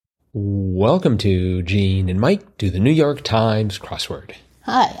Welcome to Gene and Mike do the New York Times crossword.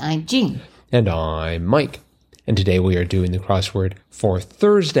 Hi, I'm Jean. And I'm Mike. And today we are doing the crossword for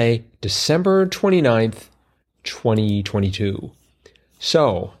Thursday, December 29th, 2022.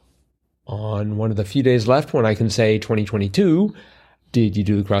 So, on one of the few days left when I can say 2022, did you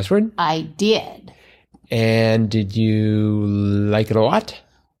do the crossword? I did. And did you like it a lot?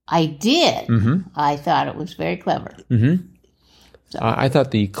 I did. Mm-hmm. I thought it was very clever. Mm-hmm. So. I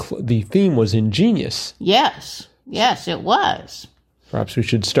thought the theme was ingenious. Yes, it was. Perhaps we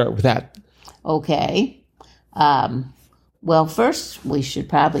should start with that. Okay. Well, first we should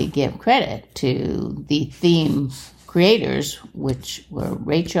probably give credit to the theme creators, which were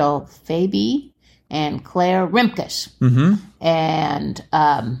Rachel Faby and Claire Rimkus. Mm-hmm. And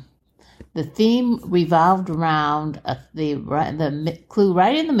the theme revolved around the clue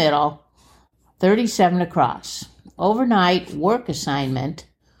right in the middle, 37 across. Overnight work assignment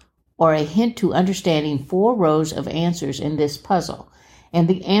or a hint to understanding 4 rows of answers in this puzzle. And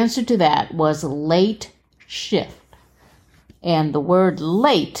the answer to that was late shift. And the word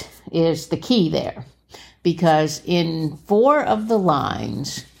late is the key there, because in 4 of the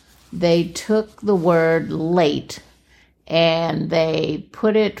lines, they took the word late and they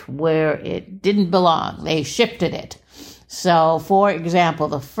put it where it didn't belong. They shifted it. So, for example,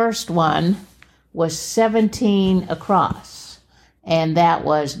 the first one was 17 across, and that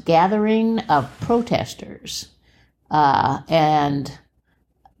was gathering of protesters. And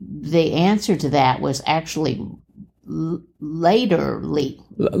the answer to that was actually laterally.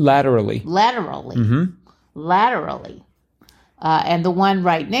 Mm-hmm. Laterally. And the one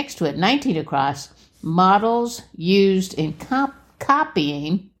right next to it, 19 across, models used in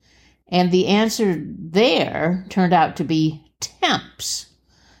copying, and the answer there turned out to be temps.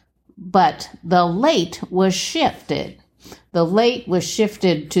 But the late was shifted. The late was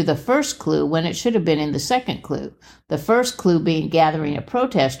shifted to the first clue when it should have been in the second clue. The first clue being gathering of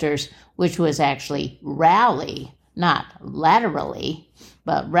protesters, which was actually rally, not laterally,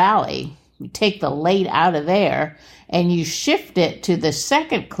 but rally. You take the late out of there and you shift it to the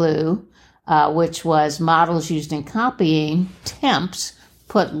second clue, which was models used in copying, temps,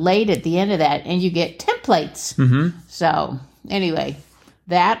 put late at the end of that, and you get templates. Mm-hmm. So, anyway,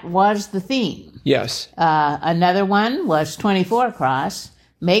 that was the theme. Yes. Another one was 24 across,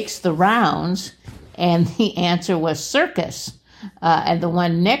 makes the rounds, and the answer was circus. And the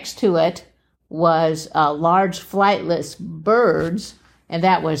one next to it was large flightless birds, and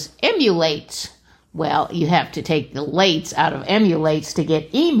that was emulates. Well, you have to take the lates out of emulates to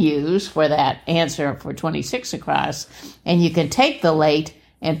get emus for that answer for 26 across. And you can take the late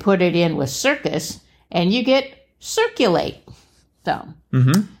and put it in with circus, and you get circulate.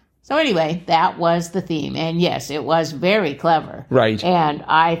 So anyway, that was the theme. And yes, it was very clever. Right. And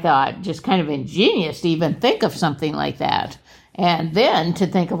I thought just kind of ingenious to even think of something like that. And then to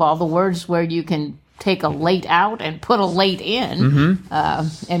think of all the words where you can take a late out and put a late in,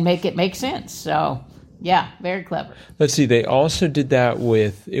 and make it make sense. So, yeah, very clever. Let's see. They also did that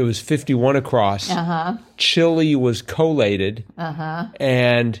with, it was 51 across. Uh-huh. Chili was collated. Uh-huh.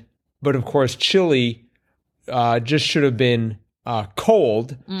 But of course, chili just should have been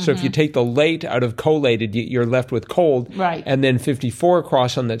cold. Mm-hmm. So if you take the late out of collated, you're left with cold. Right. And then 54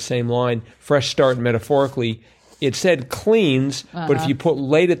 across on that same line, fresh start metaphorically, it said cleans, but if you put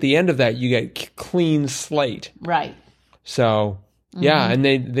late at the end of that, you get clean slate. Right. So, yeah, and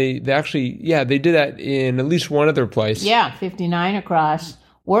they actually, they did that in at least one other place. Yeah, 59 across.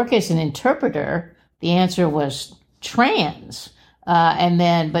 Work as an interpreter, the answer was trans.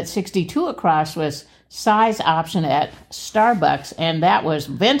 But 62 across was size option at Starbucks, and that was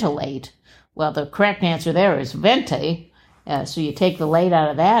ventilate. Well, the correct answer there is venti. So you take the late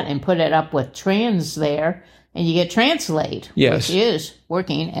out of that and put it up with trans there, and you get translate, yes, which is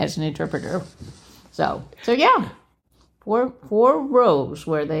working as an interpreter. So yeah, four rows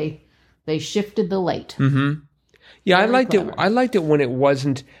where they shifted the late. Mm-hmm. Yeah, Very I liked clever. it. I liked it when it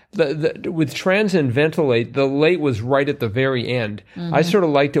wasn't with trans and ventilate. The late was right at the very end. Mm-hmm. I sort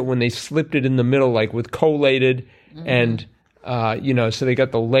of liked it when they slipped it in the middle, like with collated, and so they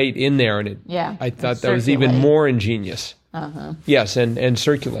got the late in there, and I thought that was even more ingenious. Uh-huh. Yes, and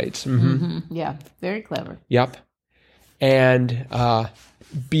circulates. Mm-hmm. Mm-hmm. Yeah, very clever. Yep. And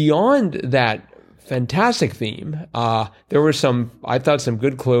beyond that fantastic theme, there was some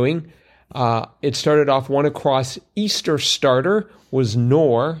good cluing. It started off 1 across. Easter starter was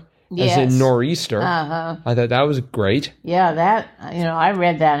nor, as in nor'easter. Uh-huh. I thought that was great. Yeah, that, I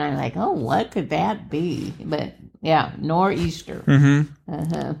read that and I'm like, oh, what could that be? But yeah, nor'easter.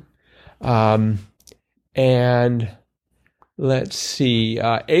 Mm-hmm. Uh-huh. And let's see,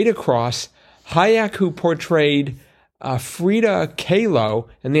 8 across, Hayek, who portrayed Frida Kahlo,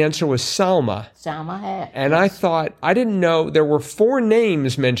 and the answer was Salma. Salma Hayek. And I thought, I didn't know, there were 4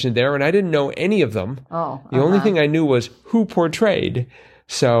 names mentioned there, and I didn't know any of them. Oh, The only thing I knew was who portrayed.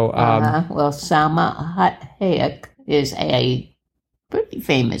 So, well, Salma Hayek is a pretty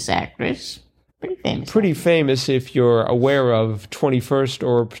famous actress. pretty famous if you're aware of 21st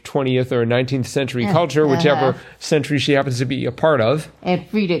or 20th or 19th century culture, whichever century she happens to be a part of. And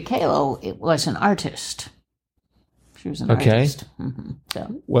Frida Kahlo was an artist. She was an artist. Mm-hmm.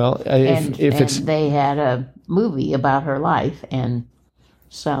 So, well, and it's they had a movie about her life, and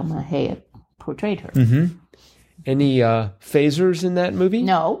Salma Hayek portrayed her. Mm-hmm. Any phasers in that movie?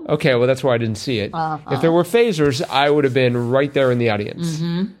 No. Okay, well, that's why I didn't see it. If there were phasers, I would have been right there in the audience.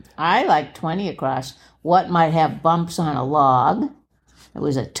 Mm-hmm. I like 20 across. What might have bumps on a log? It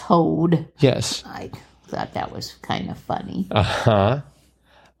was a toad. Yes. I thought that was kind of funny. Uh-huh.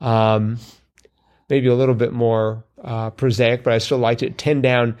 Maybe a little bit more prosaic, but I still liked it. 10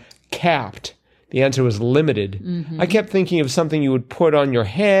 down, capped. The answer was limited. Mm-hmm. I kept thinking of something you would put on your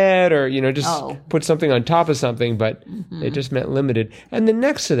head or, just put something on top of something, but it just meant limited. And then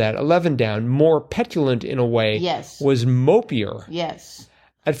next to that, 11 down, more petulant in a way, was mopier. Yes.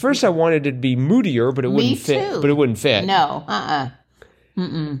 At first I wanted it to be moodier, but it wouldn't fit. But it wouldn't fit. No,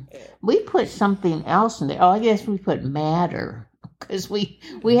 We put something else in there. Oh, I guess we put madder. Because we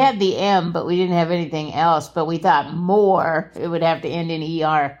had the M, but we didn't have anything else. But we thought more, it would have to end in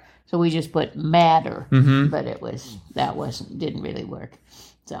ER. So we just put madder. Mm-hmm. But didn't really work.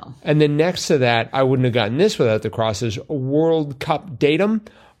 So. And then next to that, I wouldn't have gotten this without the crosses. World Cup datum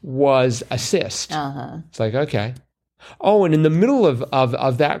was assist. It's like, okay. Oh, and in the middle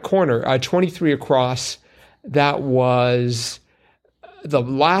of that corner, 23 across, that was the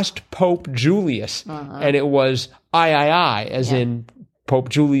last Pope Julius. And it was I, as in Pope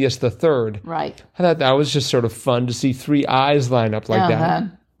Julius III. Right. I thought that was just sort of fun to see 3 eyes line up like that.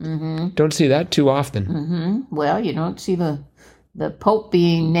 Mm-hmm. Don't see that too often. Mm-hmm. Well, you don't see the Pope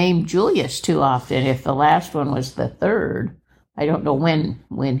being named Julius too often. If the last one was the 3rd, I don't know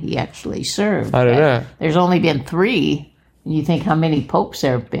when he actually served. I don't know. There's only been 3, and you think how many popes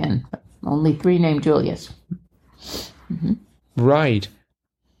there have been. Only 3 named Julius. Mm-hmm. Right.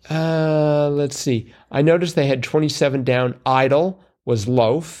 Let's see. I noticed they had 27 down, idle was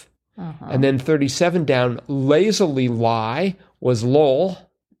loaf. And then 37 down, lazily lie was lol.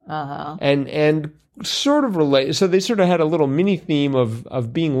 And sort of related. So they sort of had a little mini theme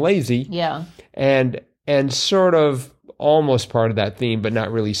of being lazy. Yeah. And sort of almost part of that theme, but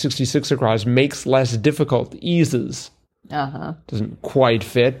not really. 66 across, makes less difficult, eases. Doesn't quite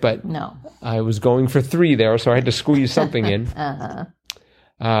fit, but no. I was going for 3 there, so I had to squeeze something in.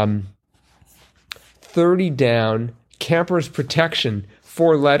 30 down, camper's protection,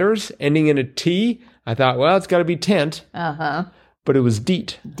 4 letters ending in a T. I thought, well, it's got to be tent. But it was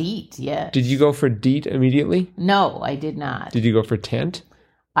deet. Deet, yes. Did you go for deet immediately? No, I did not. Did you go for tent?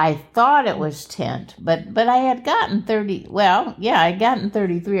 I thought it was tent, but I had gotten 30. Well, yeah, I'd gotten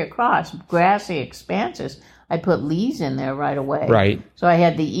 33 across, grassy expanses. I put leaves in there right away. Right. So I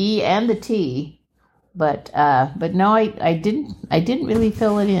had the E and the T, but no, I didn't really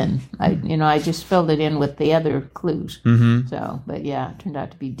fill it in. I just filled it in with the other clues. So, but yeah, it turned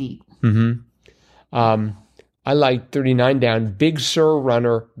out to be deep. I liked 39 down, Big Sur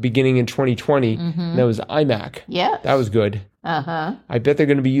runner beginning in 2020. And that was iMac. Yeah. That was good. I bet they're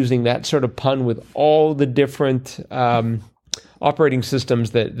going to be using that sort of pun with all the different operating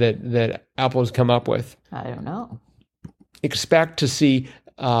systems that Apple's come up with. I don't know. Expect to see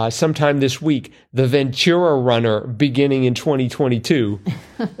sometime this week the Ventura runner beginning in 2022.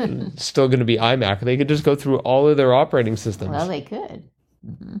 Still going to be iMac. They could just go through all of their operating systems. Well, they could.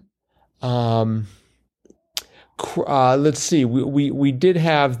 Let's see. We did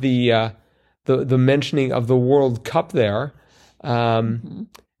have the mentioning of the World Cup there, and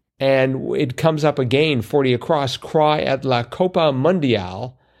it comes up again. 40 across. Cry at La Copa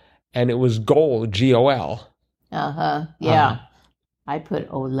Mundial, and it was goal. GOL. Yeah, I put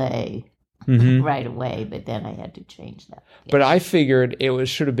Olay right away, but then I had to change that. Yes. But I figured it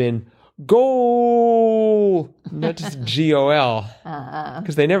should have been goal, not just GOL,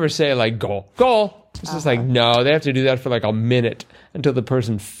 because they never say like goal. It's just like, no, they have to do that for like a minute until the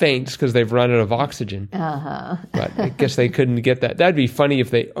person faints because they've run out of oxygen. But I guess they couldn't get that. That'd be funny if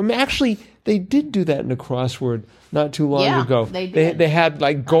they... actually, they did do that in a crossword not too long ago. They did. They had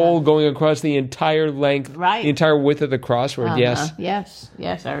like goal going across the entire length, the entire width of the crossword, yes.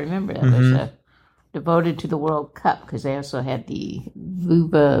 Yes, I remember that. It was devoted to the World Cup because they also had the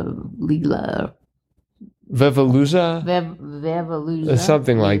Vuva Lila Vevaluza? Vevaluza.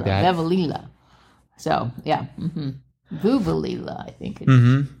 Something like that. Vevalila. So, yeah. Vuvalila, I think.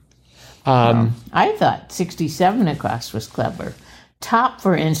 I thought 67 across was clever. Top,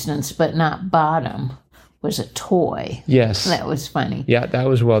 for instance, but not bottom, was a toy. Yes. That was funny. Yeah, that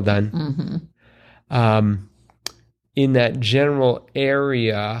was well done. In that general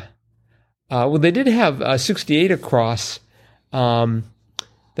area, well, they did have 68 across.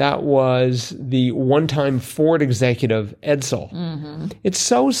 That was the one-time Ford executive, Edsel. It's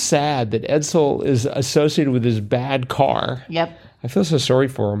so sad that Edsel is associated with his bad car. Yep. I feel so sorry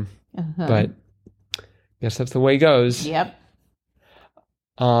for him, but I guess that's the way it goes. Yep.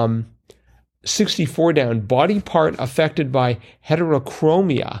 64 down, body part affected by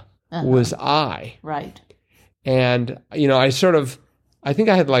heterochromia was eye. Right. And, I think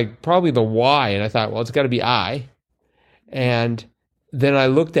I had probably the Y, and I thought, well, it's got to be I. And then I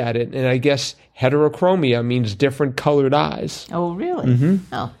looked at it, and I guess heterochromia means different colored eyes. Oh, really?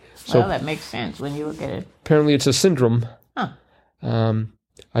 Oh, well, that makes sense when you look at it. Apparently it's a syndrome. Huh.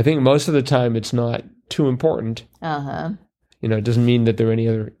 I think most of the time it's not too important. It doesn't mean that there are any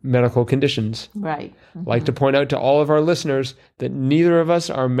other medical conditions. Right. I'd like to point out to all of our listeners that neither of us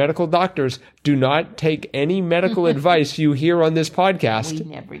are medical doctors. Do not take any medical advice you hear on this podcast. We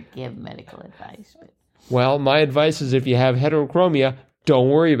never give medical advice. But... Well, my advice is if you have heterochromia, don't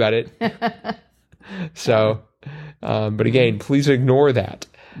worry about it. So, but again, please ignore that.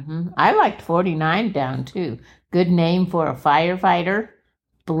 I liked 49 down, too. Good name for a firefighter.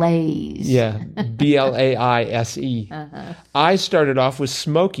 Blaze. Yeah, Blaise. I started off with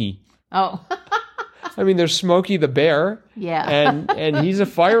Smokey. Oh. I mean, there's Smokey the bear. Yeah. And he's a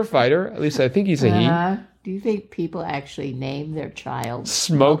firefighter. At least I think he's a he. Do you think people actually name their child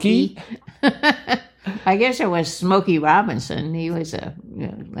Smokey? I guess it was Smokey Robinson. He was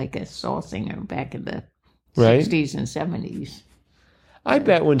like a soul singer back in the 60s and 70s. I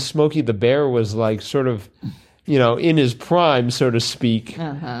bet when Smokey the bear was sort of... in his prime, so to speak.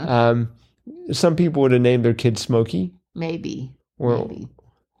 Some people would have named their kid Smokey. Maybe.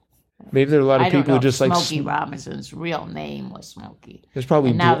 Maybe there are a lot of people who just Smokey Robinson's real name was Smokey. It was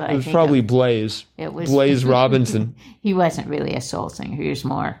probably Blaze. It was Blaze Robinson. He wasn't really a soul singer. He was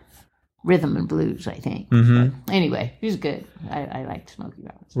more rhythm and blues, I think. But anyway, he was good. I liked Smokey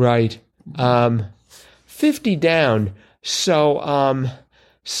Robinson. Right. 50 down. So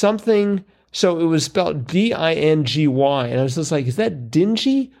something. So it was spelled Dingy, and I was just like, is that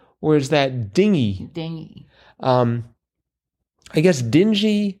dingy or is that dingy? Dingy. I guess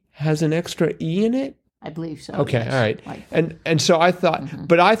dingy has an extra E in it? I believe so. Okay, yes. all right. And so I thought,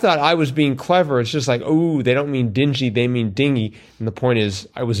 but I thought I was being clever. It's just like, oh, they don't mean dingy, they mean dingy. And the point is,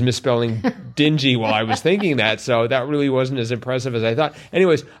 I was misspelling dingy while I was thinking that, so that really wasn't as impressive as I thought.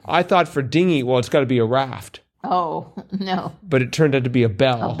 Anyways, I thought for dingy, well, it's got to be a raft. Oh, no. But it turned out to be a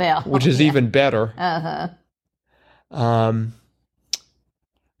bell. A bell. Which is even better.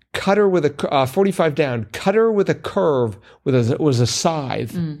 Cutter with a 45 down. Cutter with a curve was a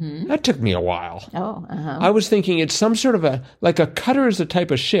scythe. That took me a while. Oh, I was thinking it's some sort of a cutter is a type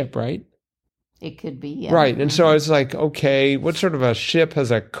of ship, right? It could be, yeah. Right, and so I was like, okay, what sort of a ship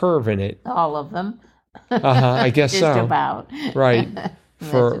has a curve in it? All of them. I guess Just so. about. Right.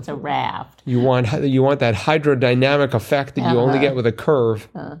 It's a raft. You want that hydrodynamic effect that you only get with a curve.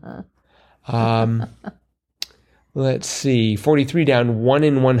 Let's see. 43 down, 1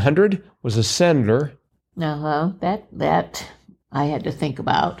 in 100 was a senator. That I had to think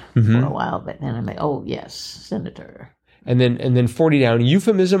about for a while, but then I'm like, oh yes, senator. And then 40 down,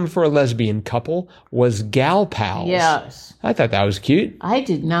 euphemism for a lesbian couple was gal pals. Yes. I thought that was cute. I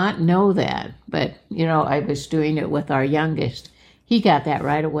did not know that, but I was doing it with our youngest. He got that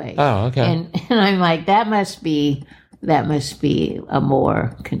right away. Oh, okay. And I'm like, that must be a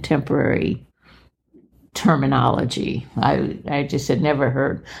more contemporary terminology. I just had never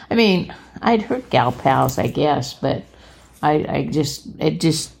heard. I mean, I'd heard gal pals, I guess, but it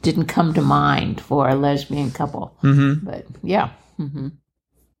just didn't come to mind for a lesbian couple. But yeah.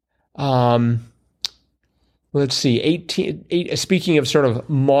 Let's see. 18. Speaking of sort of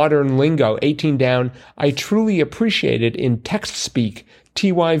modern lingo, 18 down. I truly appreciate it in text speak.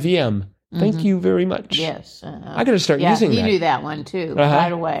 TYVM. Thank you very much. Yes. I got to start using that. He knew that one too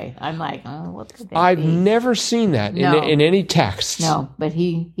right away. I'm like, oh, what could that I've be? never seen that in any text. No, but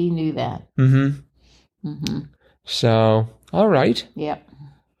he knew that. So, all right. Yep.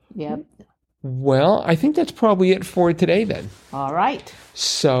 Well, I think that's probably it for today then. All right.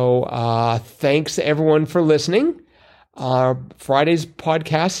 So, thanks everyone for listening. Friday's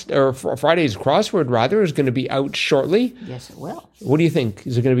podcast, or Friday's crossword, rather, is going to be out shortly. Yes, it will. What do you think?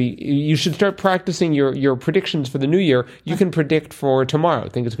 Is it going to be? You should start practicing your predictions for the new year. You can predict for tomorrow.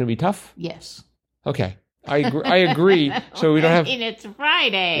 Think it's going to be tough? Yes. Okay. I agree. So we don't have. And it's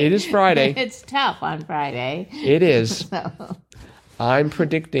Friday. It is Friday. It's tough on Friday. It is. So, I'm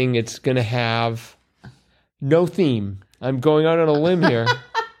predicting it's going to have no theme. I'm going out on a limb here.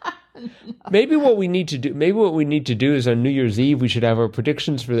 Maybe what we need to do is on New Year's Eve, we should have our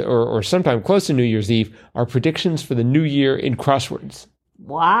predictions for or sometime close to New Year's Eve, our predictions for the new year in crosswords.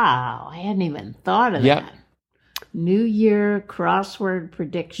 wow, I hadn't even thought of Yep. that. New Year crossword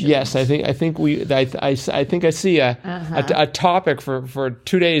predictions. Yes, I think I see a topic for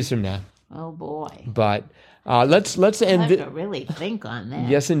 2 days from now. Oh boy, But let's I end. have to really think on that.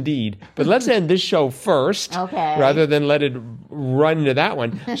 Yes, indeed. But let's end this show first, Okay. rather than let it run into that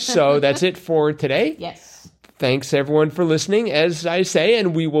one. So that's it for today. Yes. Thanks everyone for listening, as I say,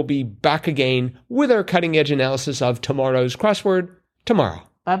 and we will be back again with our cutting edge analysis of tomorrow's crossword tomorrow.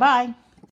 Bye bye.